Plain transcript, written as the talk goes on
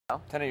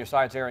10 on your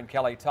side's Erin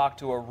Kelly talked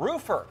to a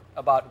roofer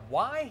about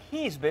why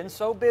he's been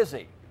so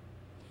busy.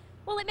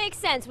 Well, it makes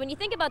sense. When you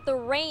think about the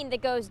rain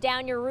that goes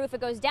down your roof,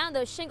 it goes down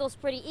those shingles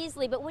pretty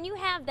easily. But when you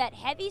have that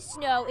heavy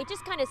snow, it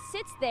just kind of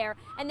sits there,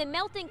 and the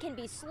melting can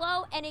be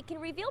slow, and it can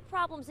reveal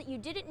problems that you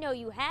didn't know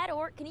you had,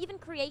 or it can even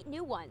create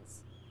new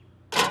ones.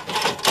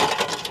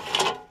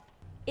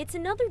 It's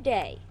another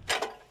day.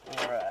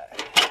 All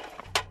right.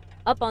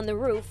 Up on the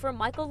roof for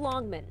Michael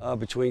Longman.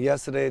 Between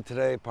yesterday and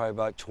today, probably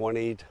about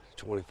 20 to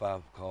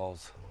 25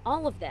 calls.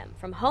 All of them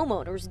from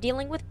homeowners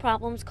dealing with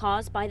problems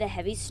caused by the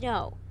heavy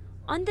snow.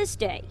 On this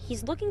day,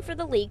 he's looking for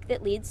the leak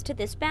that leads to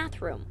this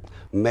bathroom.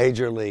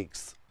 Major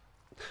leaks.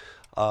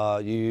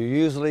 You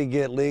usually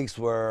get leaks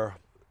where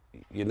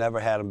you never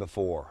had them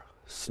before.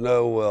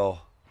 Snow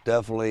will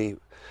definitely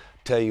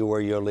tell you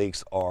where your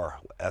leaks are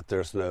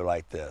after snow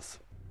like this.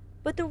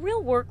 But the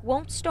real work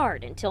won't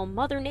start until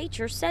Mother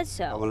Nature says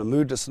so. When I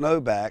move the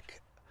snow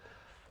back,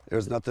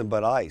 there's nothing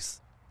but ice.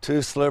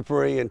 Too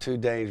slippery and too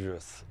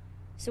dangerous.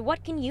 So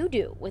what can you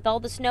do with all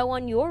the snow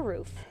on your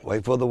roof?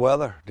 Wait for the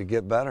weather to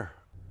get better.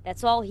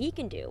 That's all he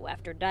can do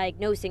after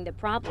diagnosing the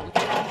problem.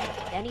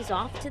 Then he's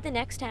off to the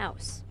next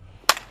house.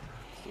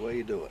 That's the way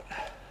you do it.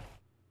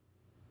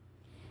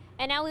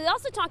 And now we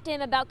also talked to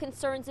him about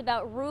concerns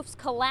about roofs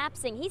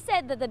collapsing. He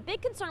said that the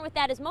big concern with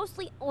that is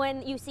mostly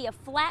when you see a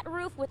flat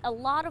roof with a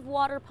lot of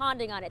water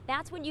ponding on it.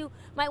 That's when you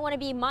might want to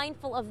be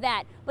mindful of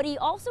that. But he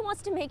also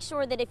wants to make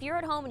sure that if you're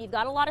at home and you've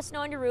got a lot of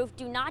snow on your roof,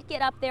 do not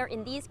get up there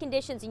in these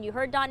conditions. And you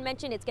heard Don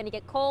mention it's going to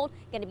get cold,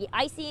 going to be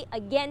icy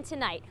again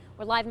tonight.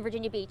 We're live in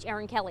Virginia Beach.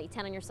 Erin Kelly,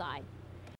 10 on your side.